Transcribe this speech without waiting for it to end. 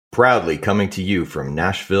Proudly coming to you from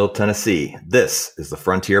Nashville, Tennessee, this is the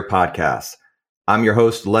Frontier Podcast. I'm your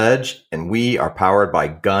host, Ledge, and we are powered by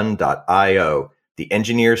Gun.io, the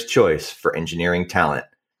engineer's choice for engineering talent.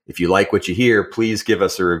 If you like what you hear, please give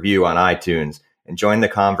us a review on iTunes and join the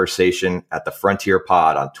conversation at the Frontier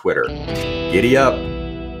Pod on Twitter. Giddy up!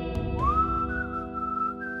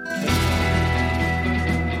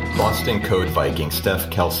 Boston Code Viking Steph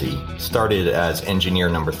Kelsey started as engineer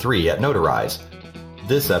number 3 at Notarize.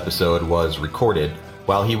 This episode was recorded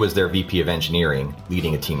while he was their VP of engineering,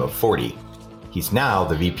 leading a team of 40. He's now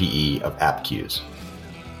the VPE of AppQues.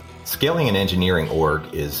 Scaling an engineering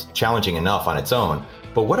org is challenging enough on its own,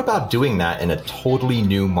 but what about doing that in a totally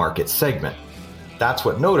new market segment? That's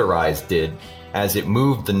what Notarize did as it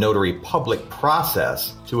moved the notary public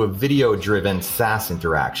process to a video-driven SaaS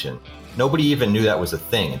interaction. Nobody even knew that was a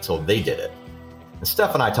thing until they did it. And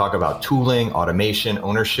Steph and I talk about tooling, automation,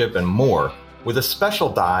 ownership, and more, with a special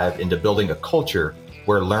dive into building a culture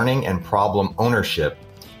where learning and problem ownership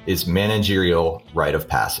is managerial rite of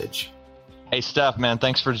passage. Hey, Steph, man,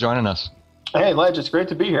 thanks for joining us. Hey, Ledge, it's great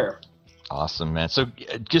to be here. Awesome, man. So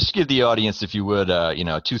just give the audience, if you would,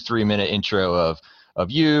 2-3 minute intro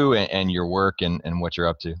of you and your work and what you're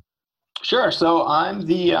up to. Sure. So I'm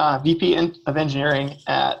the VP of engineering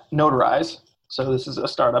at Notarize. So this is a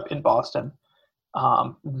startup in Boston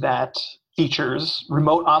that features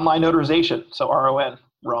remote online notarization, so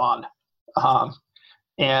RON.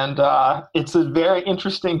 It's a very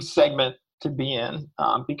interesting segment to be in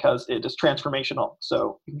because it is transformational.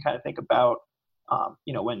 So you can kind of think about,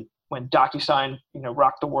 when DocuSign,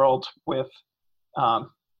 rocked the world with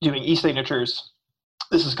doing e-signatures,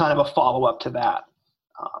 this is kind of a follow-up to that.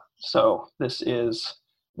 So this is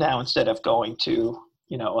now, instead of going to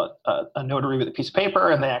a notary with a piece of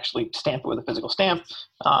paper and they actually stamp it with a physical stamp,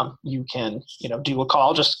 you can, do a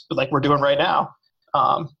call just like we're doing right now,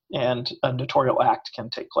 and a notarial act can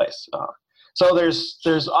take place. So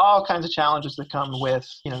there's all kinds of challenges that come with,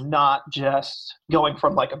 not just going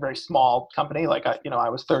from like a very small company, like I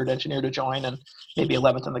was third engineer to join and maybe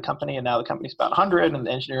 11th in the company, and now the company's about 100 and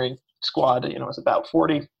the engineering squad, is about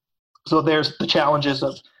 40. So there's the challenges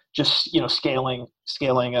of just,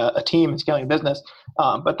 scaling a team and scaling a business.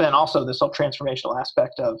 But then also this whole transformational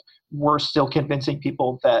aspect of we're still convincing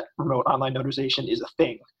people that remote online notarization is a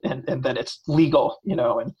thing and that it's legal,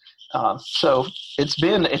 so it's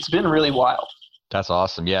been really wild. That's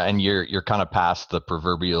awesome. Yeah. And you're kind of past the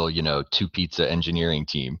proverbial, 2 pizza engineering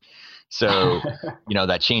team. So,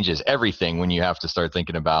 that changes everything when you have to start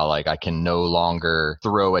thinking about like, I can no longer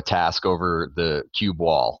throw a task over the cube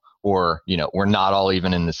wall. Or, we're not all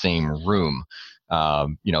even in the same room.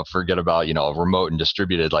 Forget about, remote and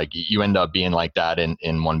distributed, like you end up being like that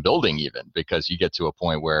in one building even, because you get to a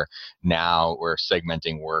point where now we're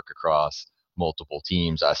segmenting work across multiple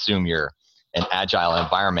teams. I assume you're an agile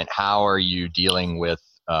environment. How are you dealing with,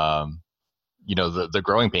 the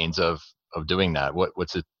growing pains of doing that?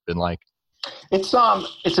 What's it been like? It's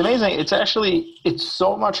amazing. It's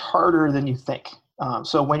so much harder than you think.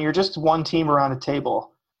 So when you're just one team around a table,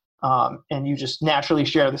 and you just naturally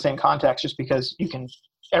share the same context just because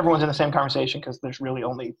everyone's in the same conversation because there's really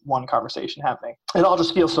only one conversation happening. It all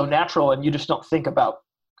just feels so natural and you just don't think about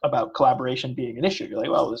collaboration being an issue. You're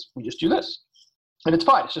like, well, we just do this. And it's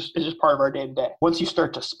fine. It's just part of our day to day. Once you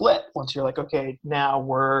start to split, once you're like, okay, now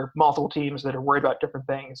we're multiple teams that are worried about different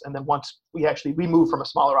things. And then once we move from a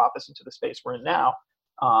smaller office into the space we're in now.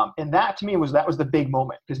 And that to me was the big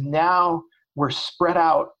moment, because now we're spread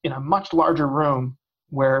out in a much larger room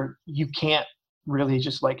where you can't really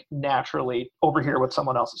just like naturally overhear what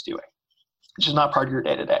someone else is doing. It's just not part of your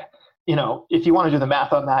day to day. If you want to do the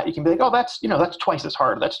math on that, you can be like, oh, that's twice as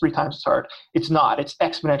hard. That's 3 times as hard. It's not. It's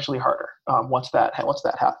exponentially harder once that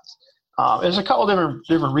happens. There's a couple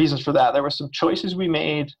different reasons for that. There were some choices we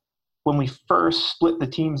made when we first split the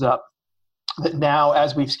teams up that now,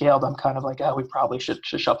 as we've scaled, I'm kind of like, we probably should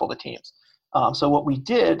shuffle the teams. So what we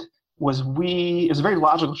did was it was a very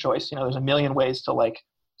logical choice. There's a million ways to like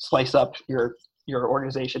slice up your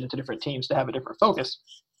organization into different teams to have a different focus.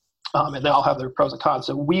 And they all have their pros and cons.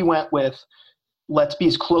 So we went with, let's be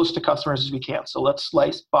as close to customers as we can. So let's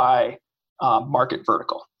slice by market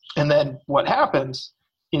vertical. And then what happens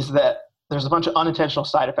is that there's a bunch of unintentional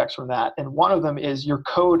side effects from that. And one of them is your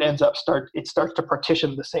code starts to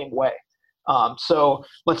partition the same way. So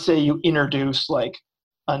let's say you introduce like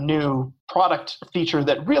a new product feature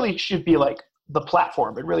that really should be like the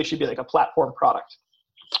platform. It really should be like a platform product.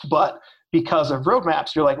 But because of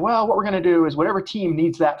roadmaps, you're like, well, what we're going to do is whatever team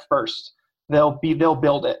needs that first, they'll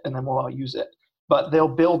build it and then we'll all use it. but they'll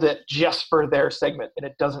build it just for their segment and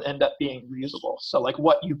it doesn't end up being reusable. So like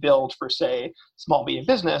what you build for, say, small medium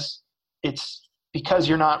business, it's because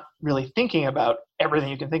you're not really thinking about everything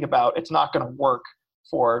you can think about, it's not going to work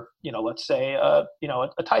for, let's say, a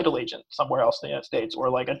title agent somewhere else in the United States, or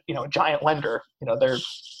like a giant lender.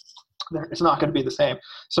 It's not going to be the same.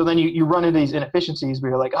 So then you run into these inefficiencies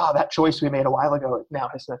where you're like, oh, that choice we made a while ago now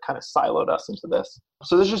has kind of siloed us into this.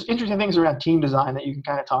 So there's just interesting things around team design that you can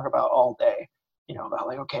kind of talk about all day, about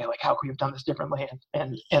like, okay, like how could we have done this differently,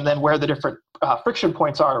 and then where the different friction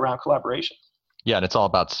points are around collaboration. Yeah, and it's all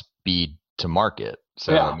about speed to market.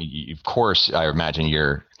 So yeah. I mean, of course, I imagine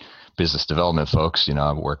you're business development folks,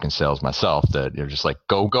 I work in sales myself, that you're just like,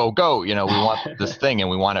 go, go, go. We want this thing and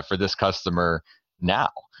we want it for this customer now.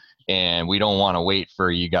 And we don't want to wait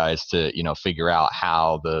for you guys to, figure out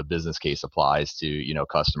how the business case applies to,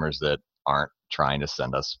 customers that aren't trying to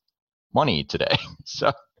send us money today.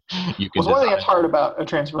 So you can. Well, one thing that's hard about a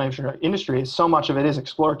transformation industry is so much of it is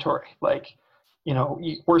exploratory. Like,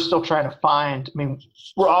 we're still trying to find,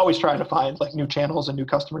 we're always trying to find like new channels and new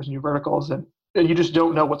customers, new verticals, and you just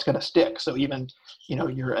don't know what's going to stick. So even,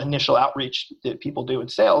 your initial outreach that people do in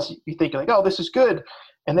sales, you think like, oh, this is good.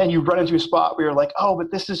 And then you run into a spot where you're like, oh,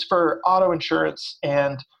 but this is for auto insurance,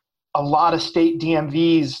 and a lot of state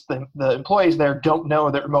DMVs, the employees there don't know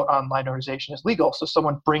that remote online notarization is legal. So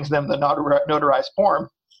someone brings them the notarized form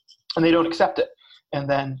and they don't accept it. And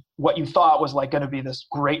then what you thought was like going to be this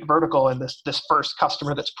great vertical and this first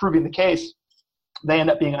customer that's proving the case, they end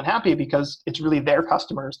up being unhappy because it's really their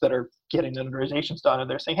customers that are getting the notarizations done. And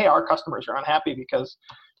they're saying, hey, our customers are unhappy because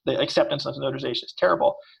the acceptance of the notarization is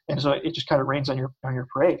terrible. And so it just kind of rains on your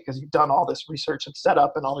parade because you've done all this research and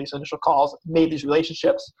setup and all these initial calls, made these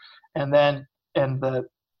relationships. And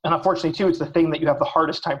unfortunately too, it's the thing that you have the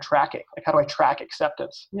hardest time tracking. Like, how do I track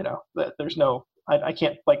acceptance? That there's no, I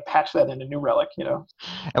can't like patch that into New Relic,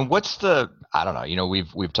 And what's I don't know,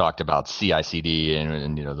 we've talked about CI/CD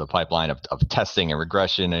and the pipeline of testing and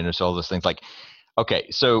regression and all those things. Like, okay,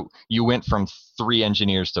 so you went from 3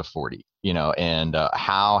 engineers to 40, and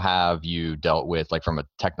how have you dealt with, like, from a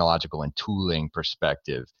technological and tooling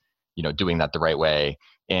perspective, doing that the right way?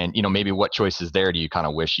 And, maybe what choices there do you kind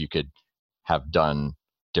of wish you could have done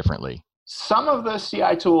differently? Some of the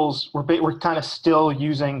CI tools we're kind of still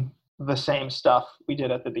using the same stuff we did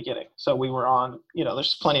at the beginning. So we were on,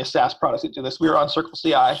 there's plenty of SaaS products that do this. We were on Circle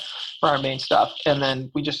CI for our main stuff. And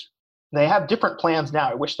then they have different plans now.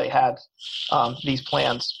 I wish they had these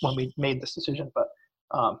plans when we made this decision. But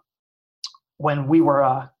when we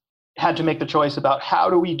were had to make the choice about how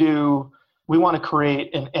do we want to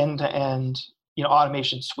create an end-to-end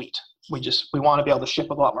automation suite. We want to be able to ship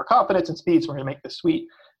with a lot more confidence and speed. So we're going to make this suite.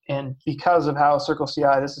 And because of how Circle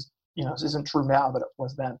CI, this isn't true now, but it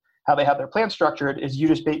was then, how they have their plan structured is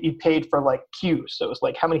you paid for like queues. So it's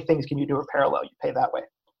like, how many things can you do in parallel? You pay that way.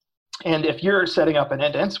 And if you're setting up an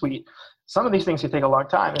end-to-end suite, some of these things can take a long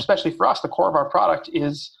time. Especially for us, the core of our product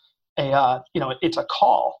is it's a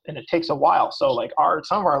call and it takes a while. So like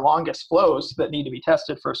some of our longest flows that need to be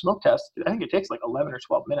tested for a smoke test, I think it takes like 11 or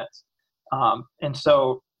 12 minutes. And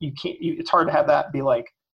so it's hard to have that be like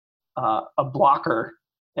a blocker.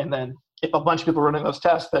 And then if a bunch of people are running those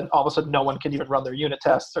tests, then all of a sudden no one can even run their unit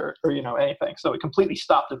tests or anything. So it completely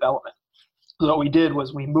stopped development. So what we did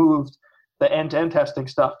was we moved the end-to-end testing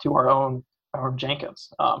stuff to our own Jenkins.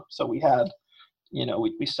 So we had,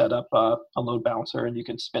 we set up a load balancer, and you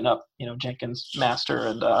can spin up, Jenkins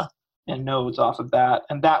master and nodes off of that.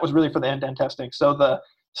 And that was really for the end-to-end testing. So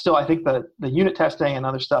still, I think the unit testing and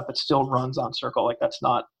other stuff, it still runs on Circle. Like, that's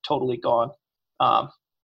not totally gone.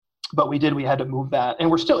 But we had to move that, and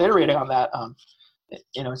we're still iterating on that.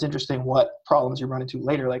 It's interesting what problems you run into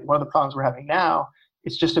later. Like, one of the problems we're having now,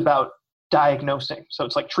 it's just about diagnosing. So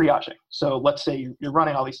it's like triaging. So let's say you're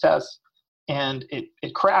running all these tests and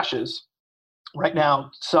it crashes. Right now,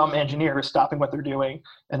 some engineer is stopping what they're doing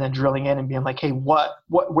and then drilling in and being like, hey,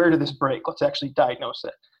 where did this break? Let's actually diagnose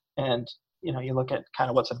it. And you look at kind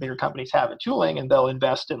of what some bigger companies have in tooling, and they'll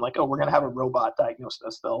invest in like, oh, we're going to have a robot diagnose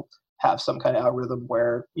this. They'll have some kind of algorithm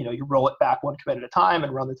where, you roll it back one commit at a time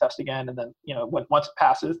and run the test again. And then, once it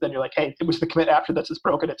passes, then you're like, hey, it was the commit after this is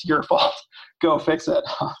broken. It's your fault. Go fix it.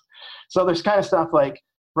 So there's kind of stuff like,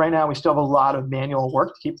 right now we still have a lot of manual work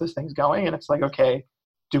to keep these things going. And it's like, okay,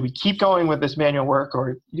 do we keep going with this manual work,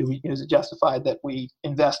 or is it justified that we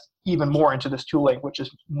invest even more into this tooling, which is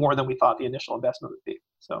more than we thought the initial investment would be?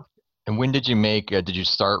 So. And when did you did you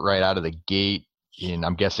start right out of the gate?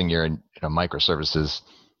 I'm guessing you're in a microservices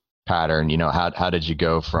pattern. How did you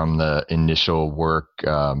go from the initial work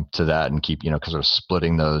to that and keep, because we're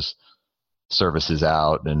splitting those services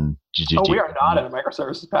out? And we are not in a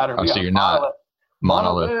microservices pattern. Oh, so you're not.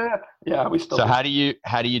 Monolith. Yeah, we still So do.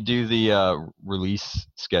 how do you do the release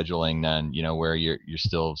scheduling then? Where you're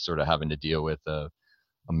still sort of having to deal with a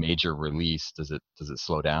major release. Does it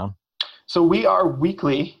slow down? So we are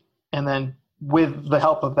weekly, and then with the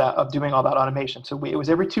help of doing all that automation. So it was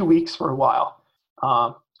every 2 weeks for a while.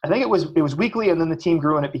 I think it was weekly, and then the team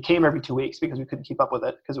grew and it became every 2 weeks because we couldn't keep up with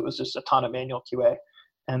it because it was just a ton of manual QA.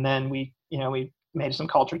 And then we made some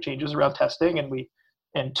culture changes around testing,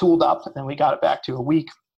 and tooled up, and we got it back to a week.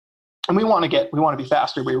 And we want to be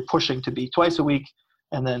faster. We were pushing to be twice a week,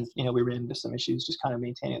 and then we ran into some issues just kind of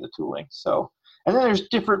maintaining the tooling. So, and then there's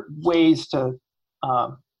different ways to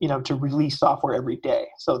to release software every day.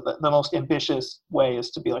 So the most ambitious way is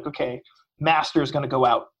to be like, okay, master is going to go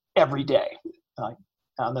out every day.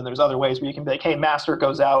 And then there's other ways where you can be like, hey, master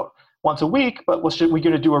goes out once a week, but we're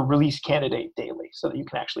going to do a release candidate daily so that you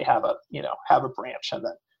can actually have a branch, and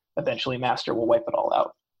then eventually master will wipe it all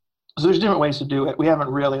out. So there's different ways to do it. We haven't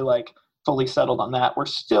really fully settled on that. We're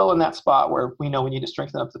still in that spot where we know we need to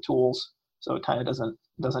strengthen up the tools. So it kind of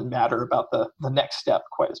doesn't matter about the next step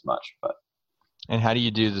quite as much. And how do you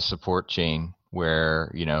do the support chain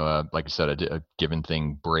where, like I said, a given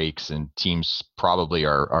thing breaks and teams probably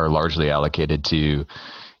are largely allocated to,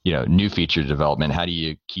 new feature development? How do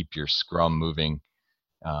you keep your scrum moving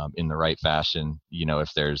in the right fashion?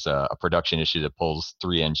 If there's a production issue that pulls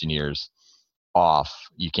 3 engineers off,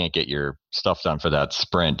 you can't get your stuff done for that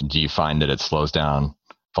sprint. Do you find that it slows down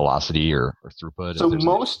velocity or throughput? So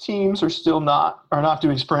most teams are not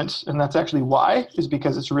doing sprints, and that's actually why, is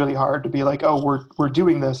because it's really hard to be like, oh, we're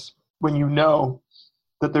doing this when you know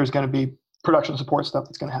that there's going to be production support stuff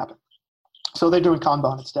that's going to happen. So they're doing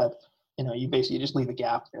Kanban instead. You basically just leave a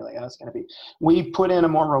gap. You're like, oh, it's going to be. We put in a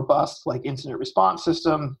more robust incident response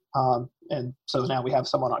system, and so now we have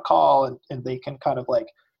someone on call, and they can kind of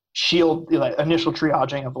shield initial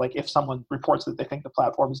triaging of if someone reports that they think the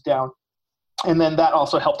platform is down. And then that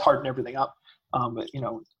also helped harden everything up. But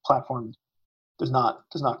platform does not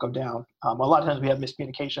go down. A lot of times we have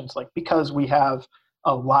miscommunications, because we have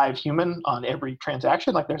a live human on every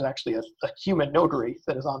transaction. There's actually a human notary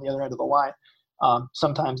that is on the other end of the line.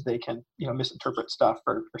 Sometimes they can misinterpret stuff,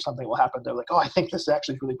 or something will happen. They're like, oh, I think this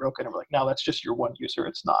actually is really broken. And we're like, no, that's just your one user.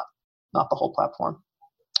 It's not the whole platform.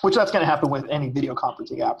 Which that's going to happen with any video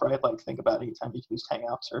conferencing app, right? Think about anytime you use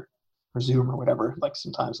Hangouts or Zoom or whatever.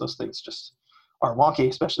 Sometimes those things just are wonky,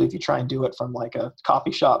 especially if you try and do it from a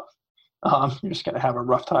coffee shop. You're just going to have a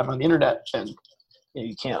rough time on the internet, and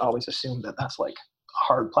you can't always assume that that's a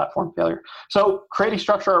hard platform failure. So creating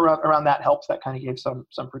structure around that helps. That kind of gave some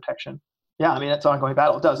protection. Yeah, I mean, it's an ongoing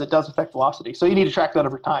battle. It does affect velocity. So you need to track that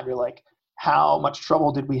over time. You're like, how much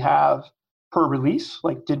trouble did we have per release?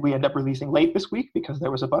 Did we end up releasing late this week because there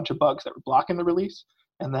was a bunch of bugs that were blocking the release?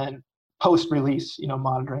 And then post-release,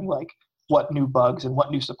 monitoring what new bugs and what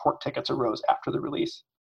new support tickets arose after the release.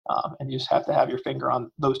 And you just have to have your finger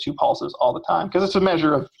on those two pulses all the time, because it's a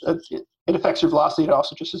measure of, it affects your velocity. It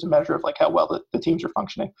also just is a measure of how well the teams are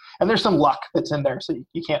functioning. And there's some luck that's in there, so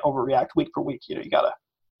you can't overreact week per week. You gotta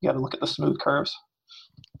look at the smooth curves.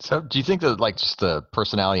 So do you think that just the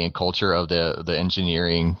personality and culture of the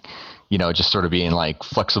engineering, just sort of being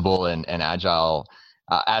flexible and agile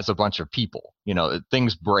as a bunch of people,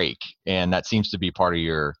 things break, and that seems to be part of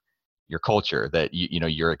your culture, that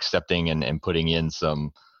you're accepting and putting in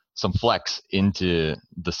some flex into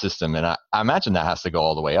the system. And I imagine that has to go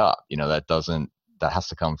all the way up. That has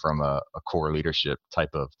to come from a core leadership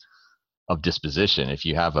type of disposition. If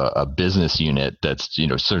you have a business unit that's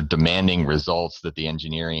sort of demanding results that the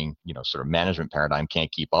engineering sort of management paradigm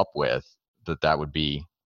can't keep up with, that would be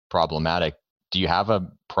problematic. Do you have a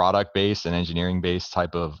product based and engineering based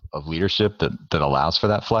type of leadership that allows for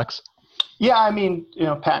that flex? Yeah, I mean,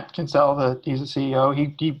 Pat Kinsella, he's the CEO.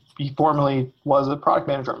 He formerly was a product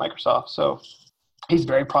manager at Microsoft, so he's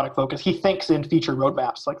very product focused. He thinks in feature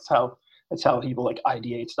roadmaps. That's how he will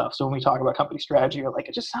ideate stuff. So when we talk about company strategy, you're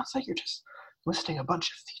it just sounds like you're just listing a bunch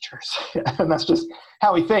of features, and that's just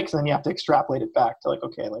how he thinks. And then you have to extrapolate it back to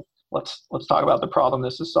okay, let's talk about the problem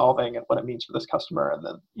this is solving and what it means for this customer, and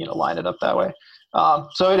then line it up that way.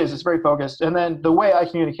 So it's very focused. And then the way I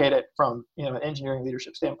communicate it from an engineering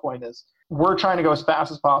leadership standpoint is we're trying to go as fast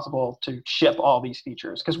as possible to ship all these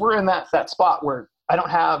features, because we're in that spot where I don't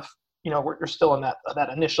have we're still in that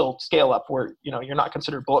initial scale up where you're not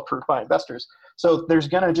considered bulletproof by investors. So there's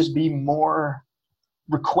going to just be more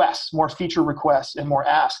requests, more feature requests, and more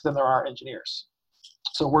asks than there are engineers.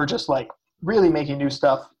 So we're just really making new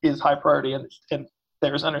stuff is high priority, and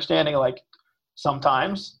there's understanding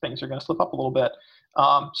sometimes things are going to slip up a little bit.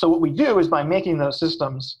 So what we do is by making those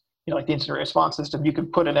systems, the incident response system, you can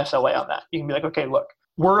put an SLA on that. You can be okay, look,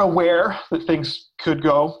 we're aware that things could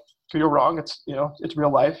go wrong. It's, it's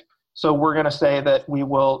real life. So we're going to say that we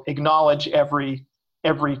will acknowledge every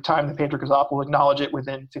time the pager goes off, we'll acknowledge it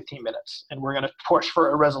within 15 minutes. And we're going to push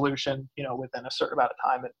for a resolution, within a certain amount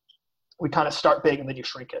of time. And we kind of start big and then you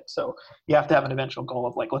shrink it. So you have to have an eventual goal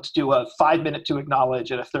of like, let's do a 5-minute to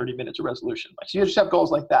acknowledge and a 30-minute to resolution. So you just have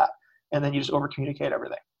goals like that. And then you just over communicate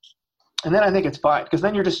everything. And then I think it's fine, because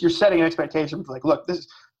then you're setting an expectation for like, look,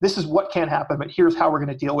 this is what can happen, but here's how we're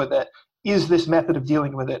going to deal with it. Is this method of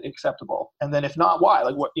dealing with it acceptable? And then if not, why?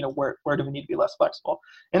 Like, what, where do we need to be less flexible?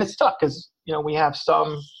 And it's tough because, we have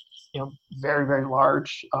some, very, very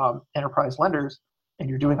large enterprise lenders, and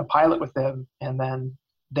you're doing a pilot with them, and then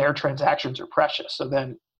their transactions are precious. So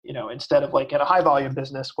then, instead of like in a high volume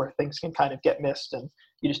business where things can kind of get missed and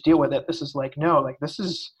you just deal with it, this is like, no, like this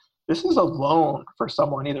is a loan for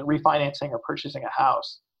someone either refinancing or purchasing a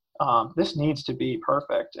house. This needs to be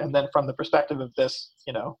perfect. And then from the perspective of this,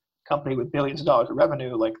 company with billions of dollars of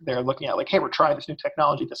revenue, like they're looking at like, hey, we're trying this new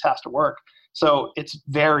technology. This has to work. So it's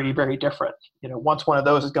very, very different. Once one of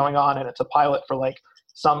those is going on and it's a pilot for like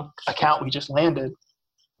some account we just landed,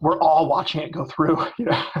 we're all watching it go through.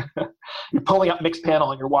 You're pulling up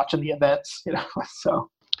Mixpanel and you're watching the events. So.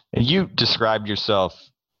 And you described yourself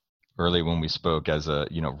early when we spoke as a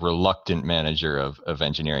reluctant manager of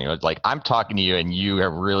engineering. Like, I'm talking to you and you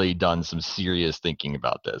have really done some serious thinking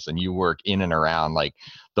about this, and you work in and around like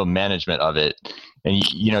the management of it, and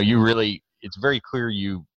you really, it's very clear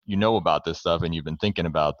you know about this stuff and you've been thinking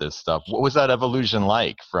about this stuff. What was that evolution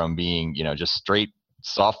like from being just straight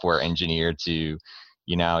software engineer to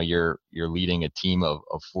you're leading a team of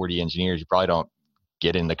 40 engineers? You probably don't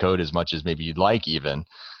get in the code as much as maybe you'd like even.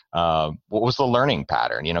 What was the learning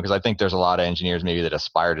pattern? Because I think there's a lot of engineers maybe that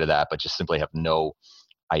aspire to that, but just simply have no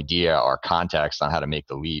idea or context on how to make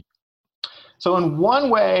the leap. So in one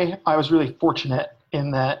way, I was really fortunate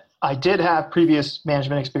in that I did have previous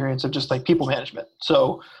management experience of just like people management.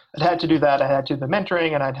 So I'd had to do that. I had to do the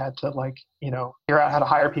mentoring, and I'd had to figure out how to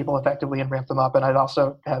hire people effectively and ramp them up. And I'd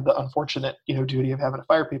also had the unfortunate, duty of having to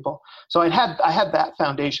fire people. So I had that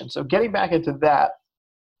foundation. So getting back into that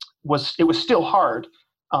was still hard.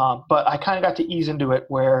 But I kind of got to ease into it,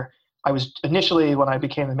 where I was initially, when I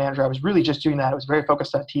became the manager, I was really just doing that. I was very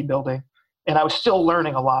focused on team building, and I was still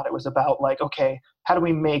learning a lot. It was about like, okay, how do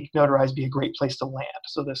we make Notarize be a great place to land?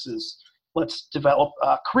 So let's develop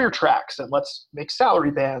career tracks, and let's make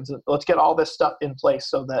salary bands, and let's get all this stuff in place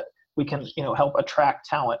so that we can, help attract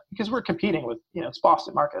talent, because we're competing with, it's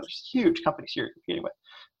Boston market. There's huge companies here you're competing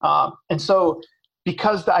with. And so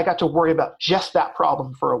because I got to worry about just that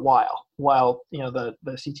problem for a while the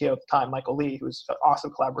CTO at the time, Michael Lee, who was an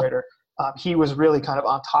awesome collaborator, he was really kind of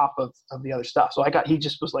on top of the other stuff. So he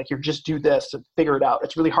just was like, here, just do this and figure it out.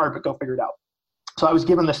 It's really hard, but go figure it out. So I was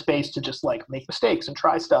given the space to just like make mistakes and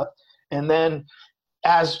try stuff. And then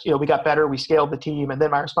as we got better, we scaled the team, and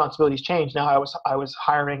then my responsibilities changed. Now I was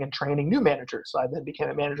hiring and training new managers. So I then became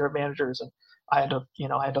a manager of managers, and I had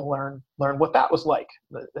to learn what that was like.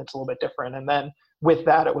 That's a little bit different. And then with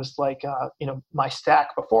that, it was like, my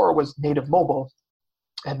stack before was native mobile.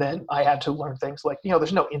 And then I had to learn things like,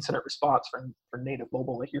 there's no incident response for native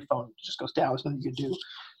mobile. Like your phone just goes down, there's nothing you can do.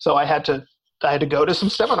 So I had to go to some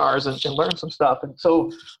seminars and learn some stuff. And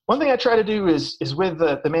so one thing I try to do is with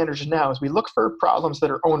the managers now is we look for problems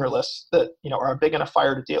that are ownerless, that, are a big enough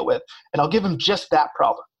fire to deal with. And I'll give them just that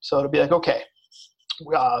problem. So it'll be like, okay,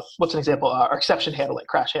 what's an example? Our exception handling,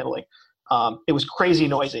 crash handling. It was crazy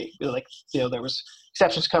noisy. Like, there was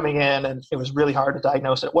exceptions coming in, and it was really hard to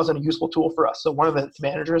diagnose. It wasn't a useful tool for us. So one of the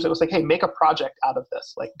managers, it was like, hey, make a project out of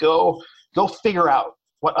this. Like, go figure out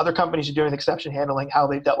what other companies are doing with exception handling, how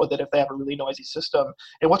they've dealt with it if they have a really noisy system,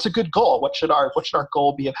 and what's a good goal. What should our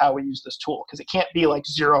goal be of how we use this tool? Because it can't be like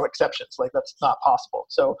 0 exceptions. Like, that's not possible.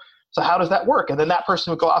 So how does that work? And then that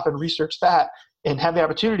person would go off and research that, and have the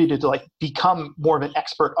opportunity to like become more of an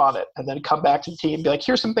expert on it, and then come back to the team and be like,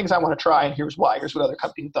 here's some things I want to try, and here's why. Here's what other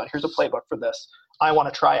companies have done. Here's a playbook for this. I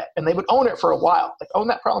want to try it. And they would own it for a while, like own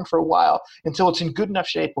that problem for a while, until it's in good enough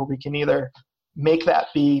shape where we can either make that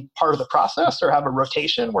be part of the process or have a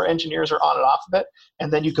rotation where engineers are on and off of it.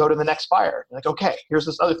 And then you go to the next fire. You're like, okay, here's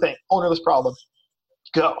this other thing, ownerless problem,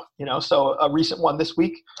 go. So a recent one this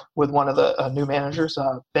week with one of the new managers,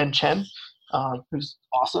 Ben Chen, who's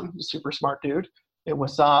awesome, super smart dude. It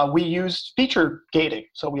was, we used feature gating.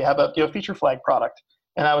 So we have a feature flag product,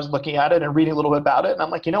 and I was looking at it and reading a little bit about it. And I'm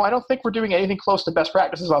like, I don't think we're doing anything close to best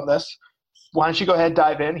practices on this. Why don't you go ahead,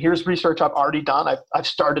 dive in? Here's research I've already done. I've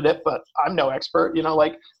started it, but I'm no expert.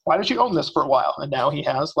 Why don't you own this for a while? And now he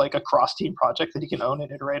has like a cross-team project that he can own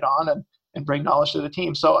and iterate on and bring knowledge to the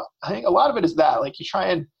team. So I think a lot of it is that, like, you try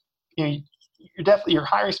and, you're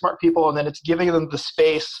hiring smart people, and then it's giving them the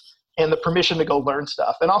space and the permission to go learn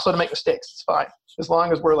stuff, and also to make mistakes. It's fine as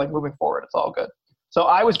long as we're like moving forward. It's all good. So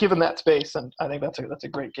I was given that space, and I think that's a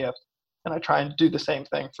great gift. And I try and do the same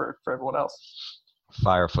thing for everyone else.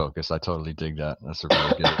 Fire focus. I totally dig that. That's a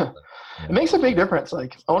really good. Yeah. It makes a big difference.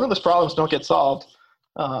 Like ownerless problems don't get solved.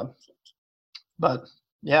 But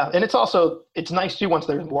yeah, and it's nice too once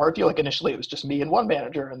there's more of you. Like initially it was just me and one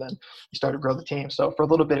manager, and then you start to grow the team. So for a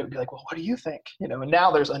little bit it would be like, well, what do you think? And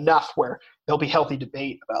now there's enough where there'll be healthy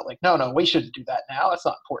debate about like, no, we shouldn't do that now. It's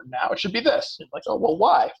not important now. It should be this. And like, oh, well,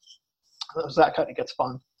 why? So that kind of gets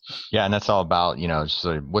fun. Yeah, and that's all about,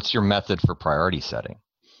 so what's your method for priority setting?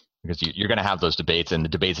 Because you're going to have those debates, and the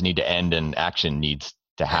debates need to end, and action needs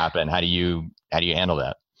to happen. How do you handle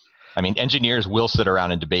that? I mean, engineers will sit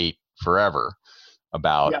around and debate forever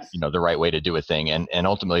about yes. The right way to do a thing, and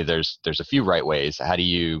ultimately there's a few right ways. How do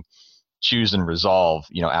you choose and resolve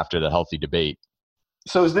after the healthy debate?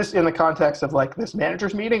 So is this in the context of like this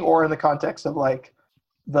managers meeting, or in the context of like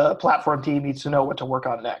the platform team needs to know what to work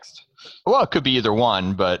on next? Well, it could be either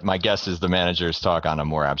one, but my guess is the managers talk on a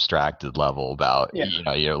more abstracted level about,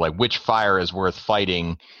 like which fire is worth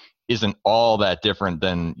fighting isn't all that different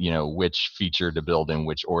than, which feature to build in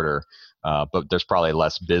which order. But there's probably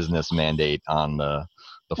less business mandate on the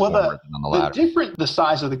former than on the latter. The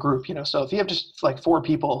size of the group, so if you have just like 4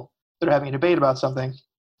 people that are having a debate about something,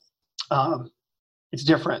 it's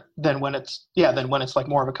different than when it's like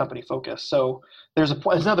more of a company focus. So there's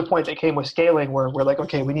another point that came with scaling where we're like,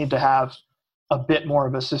 okay, we need to have a bit more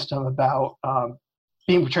of a system about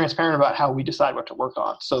being transparent about how we decide what to work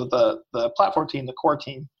on. So the platform team, the core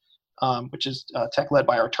team, which is tech led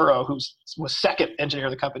by Arturo, who was second engineer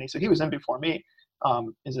of the company. So he was in before me,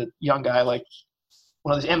 is a young guy, like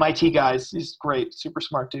one of those MIT guys. He's great, super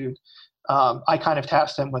smart dude. I kind of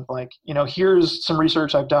tasked him with like, here's some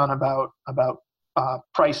research I've done about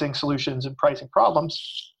pricing solutions and pricing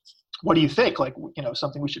problems. What do you think? Like,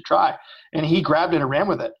 something we should try. And he grabbed it and ran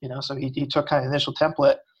with it, so he took kind of the initial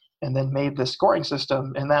template and then made this scoring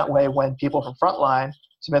system. And that way, when people from Frontline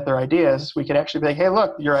submit their ideas, we could actually be like, hey,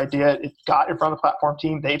 look, your idea, it got in front of the platform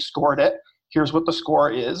team. They've scored it. Here's what the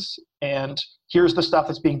score is. And here's the stuff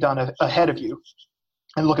that's being done ahead of you.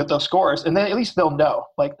 And look at those scores. And then at least they'll know.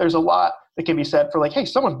 Like, there's a lot that can be said for like, hey,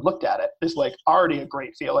 someone looked at it. It's like already a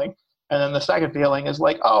great feeling. And then the second feeling is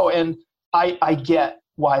like, oh, and I get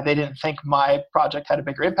why they didn't think my project had a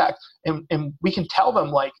bigger impact. And we can tell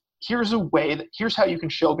them like, here's a way here's how you can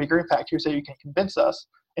show bigger impact. Here's how you can convince us,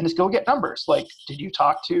 and just go get numbers. Like, did you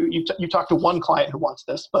talk to, you talk to one client who wants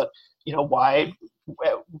this, but why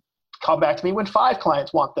come back to me when 5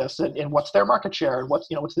 clients want this, and what's their market share, and what's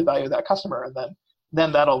the value of that customer? And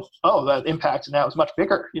then that impact now is much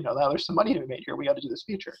bigger. Now there's some money to be made here. We got to do this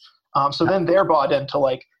feature. So then they're bought into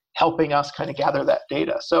like helping us kind of gather that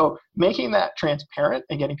data. So making that transparent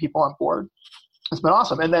and getting people on board has been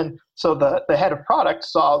awesome. And then, so the head of product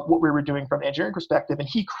saw what we were doing from an engineering perspective, and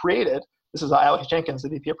he created, this is Alex Jenkins, the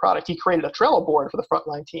VP of product, he created a Trello board for the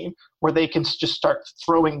Frontline team where they can just start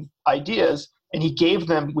throwing ideas, and we gave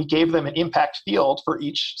them an impact field for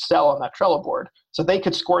each cell on that Trello board. So they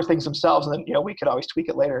could score things themselves, and then, we could always tweak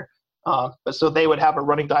it later. But so they would have a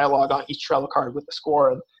running dialogue on each Trello card with the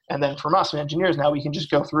score. And then from us, engineers, now we can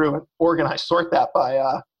just go through and sort that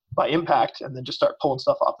by impact, and then just start pulling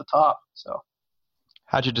stuff off the top. So,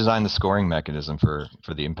 how'd you design the scoring mechanism for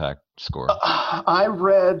the impact score? I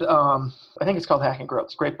read, I think it's called Hacking Growth.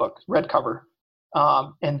 It's a great book, red cover.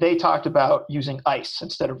 And they talked about using ICE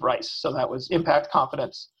instead of RICE. So that was impact,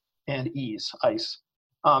 confidence, and ease, ICE.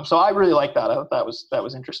 So I really liked that. I thought that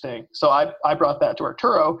was interesting. So I brought that to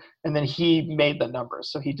Arturo, and then he made the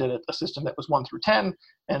numbers. So he did a system that was 1 through 10,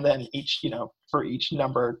 and then each, for each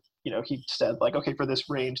number, he said like, okay, for this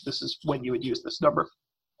range, this is when you would use this number,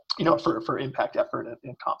 for impact, effort,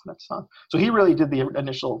 and confidence. So he really did the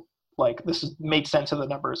initial, like, made sense of the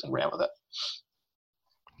numbers and ran with it.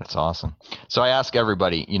 That's awesome. So I ask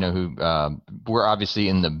everybody, who we're obviously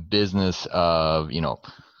in the business of,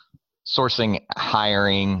 sourcing,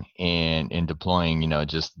 hiring, and deploying,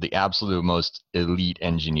 just the absolute most elite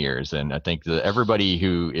engineers. And I think that everybody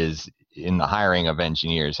who is in the hiring of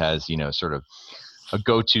engineers has, sort of a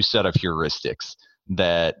go-to set of heuristics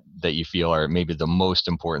that you feel are maybe the most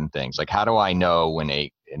important things. Like, how do I know when an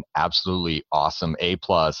absolutely awesome A+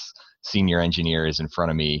 senior engineer is in front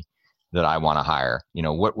of me that I want to hire?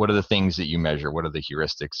 What are the things that you measure? What are the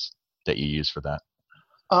heuristics that you use for that?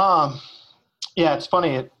 Yeah, it's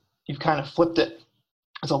funny. You've kind of flipped it.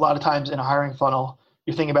 Because a lot of times in a hiring funnel,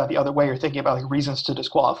 you're thinking about the other way. You're thinking about like reasons to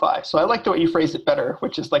disqualify. So I like the way you phrased it better,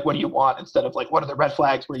 which is like, what do you want, instead of like, what are the red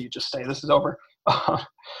flags, where you just say this is over.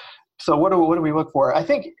 So what do we look for? I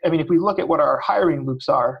mean, if we look at what our hiring loops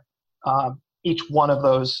are, each one of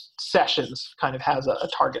those sessions kind of has a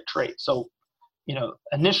target trait. So,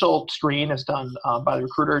 initial screen is done by the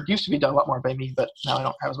recruiter. It used to be done a lot more by me, but now I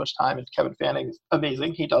don't have as much time. And Kevin Fanning is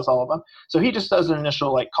amazing. He does all of them. So he just does an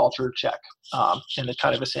initial culture check and a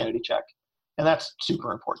kind of a sanity check. And that's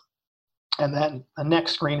super important. And then the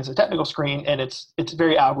next screen is a technical screen, and it's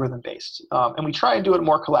very algorithm based. And we try and do it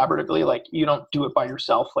more collaboratively. Like, you don't do it by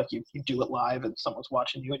yourself. Like, you do it live and someone's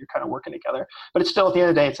watching you and you're kind of working together. But it's still, at the end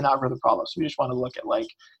of the day, it's an algorithm problem. So we just want to look at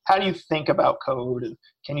how do you think about code, and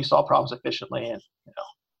can you solve problems efficiently? And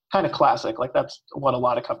kind of classic. Like, that's what a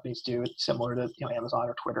lot of companies do. It's similar to Amazon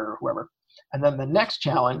or Twitter or whoever. And then the next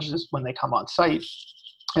challenge is when they come on site,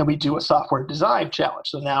 and we do a software design challenge.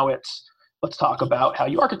 So now it's, let's talk about how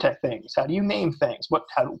you architect things. How do you name things?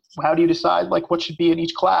 How do you decide what should be in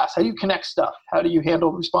each class? How do you connect stuff? How do you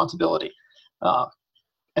handle responsibility?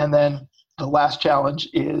 And then the last challenge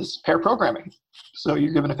is pair programming. So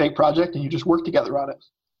you're given a fake project and you just work together on it.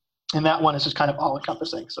 And that one is just kind of all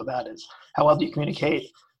encompassing. So that is, how well do you communicate?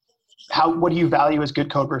 What do you value as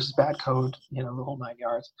good code versus bad code? The whole 9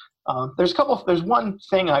 yards. There's one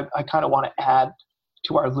thing I kind of want to add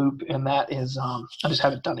to our loop, and that is, I just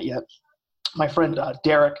haven't done it yet. My friend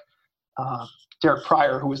Derek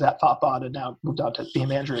Pryor, who was at Thoughtbot and now moved on to be a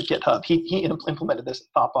manager at GitHub, he implemented this at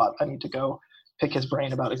Thoughtbot. I need to go pick his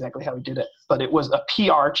brain about exactly how he did it. But it was a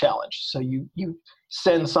PR challenge. So you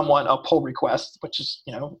send someone a pull request, which is,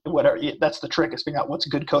 whatever. That's the trick, is figuring out what's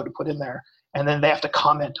good code to put in there. And then they have to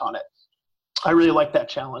comment on it. I really like that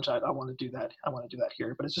challenge. I want to do that. I want to do that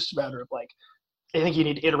here. But it's just a matter of I think you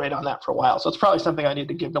need to iterate on that for a while. So it's probably something I need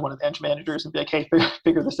to give to one of the eng managers and be like, hey,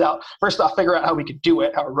 figure this out. First off, figure out how we could do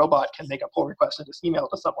it, how a robot can make a pull request and just email it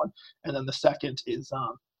to someone. And then the second is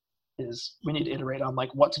we need to iterate on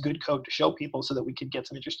what's good code to show people so that we can get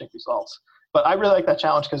some interesting results. But I really like that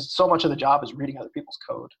challenge because so much of the job is reading other people's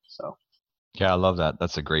code. So. Yeah, I love that.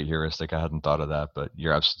 That's a great heuristic. I hadn't thought of that, but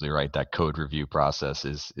you're absolutely right. That code review process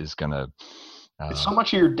is going to it's so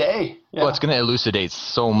much of your day. Yeah. Well, it's going to elucidate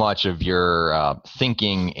so much of your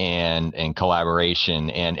thinking and collaboration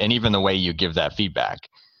and even the way you give that feedback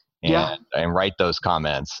and write those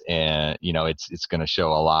comments. And, it's going to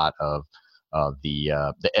show a lot of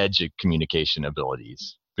the edge of communication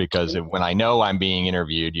abilities, because when I know I'm being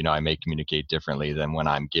interviewed, I may communicate differently than when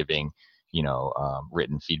I'm giving,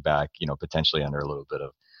 written feedback, potentially under a little bit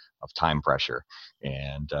of time pressure.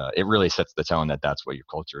 And it really sets the tone that that's what your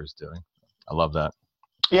culture is doing. I love that.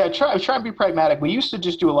 Yeah, I try and be pragmatic. We used to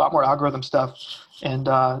just do a lot more algorithm stuff, and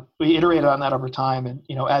we iterated on that over time. And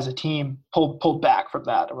as a team, pulled back from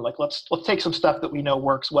that, and we're like, let's take some stuff that we know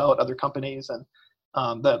works well at other companies. And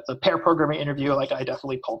the pair programming interview, I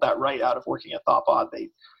definitely pulled that right out of working at Thoughtbot.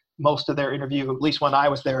 Most of their interview, at least when I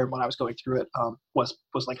was there and when I was going through it, was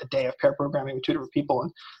like a day of pair programming with 2 different people.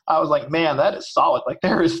 And I was like, man, that is solid.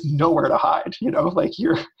 There is nowhere to hide,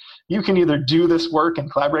 you can either do this work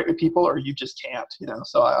and collaborate with people, or you just can't,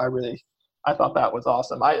 So I thought that was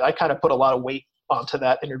awesome. I kind of put a lot of weight onto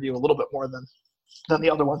that interview, a little bit more than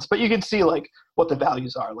the other ones, but you can see what the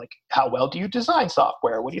values are, how well do you design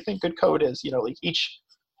software? What do you think good code is?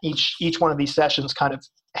 Each one of these sessions kind of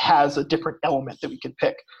has a different element that we could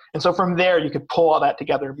pick. And so from there, you could pull all that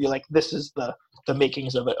together and be like, this is the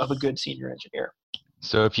makings of a good senior engineer.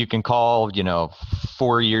 So if you can call,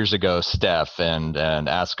 4 years ago, Steph, and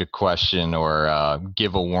ask a question or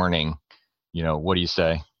give a warning, what do you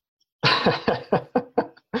say?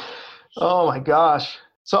 Oh my gosh.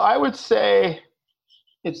 So I would say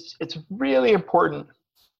it's really important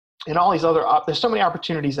in all these other, there's so many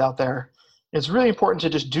opportunities out there. It's really important to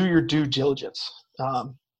just do your due diligence.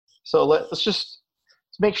 So let's just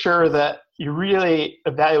make sure that you really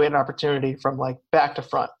evaluate an opportunity from back to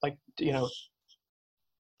front,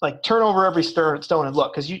 turn over every stone and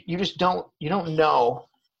look, because you just don't know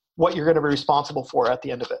what you're going to be responsible for at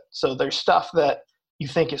the end of it. So there's stuff that you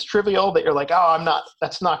think is trivial that you're like, oh,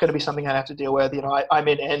 that's not going to be something I have to deal with. I'm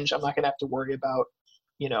in Eng, I'm not going to have to worry about,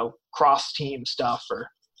 cross team stuff, or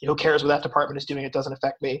who cares what that department is doing? It doesn't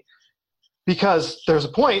affect me. Because there's a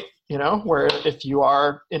point, where if you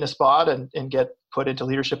are in a spot and get put into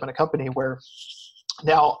leadership in a company where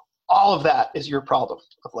now all of that is your problem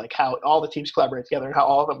of how all the teams collaborate together and how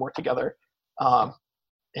all of them work together.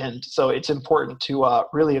 And so it's important to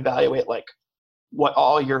really evaluate what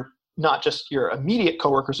all your, not just your immediate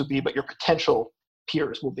coworkers would be, but your potential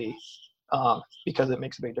peers will be, because it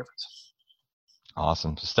makes a big difference.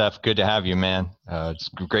 Awesome. Steph, good to have you, man. It's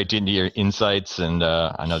great to hear your insights, and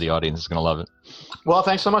I know the audience is going to love it. Well,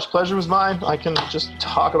 thanks so much. Pleasure was mine. I can just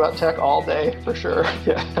talk about tech all day for sure.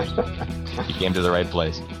 Yeah. You came to the right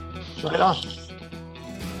place. Right on.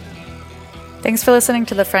 Thanks for listening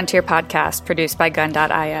to the Frontier Podcast, produced by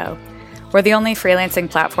Gun.io. We're the only freelancing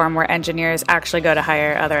platform where engineers actually go to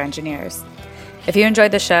hire other engineers. If you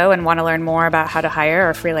enjoyed the show and want to learn more about how to hire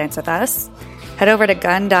or freelance with us, head over to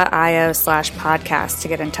gun.io/podcast to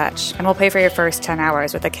get in touch, and we'll pay for your first 10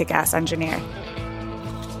 hours with a kick-ass engineer.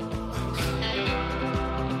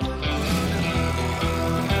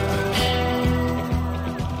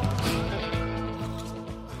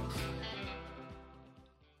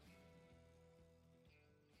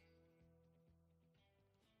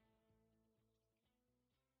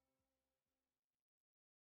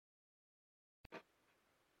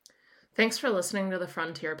 Thanks for listening to the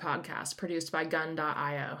Frontier Podcast, produced by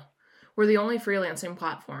Gun.io. We're the only freelancing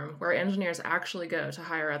platform where engineers actually go to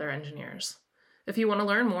hire other engineers. If you want to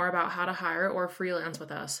learn more about how to hire or freelance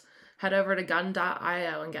with us, head over to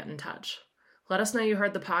Gun.io and get in touch. Let us know you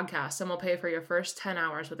heard the podcast, and we'll pay for your first 10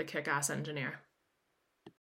 hours with a kick-ass engineer.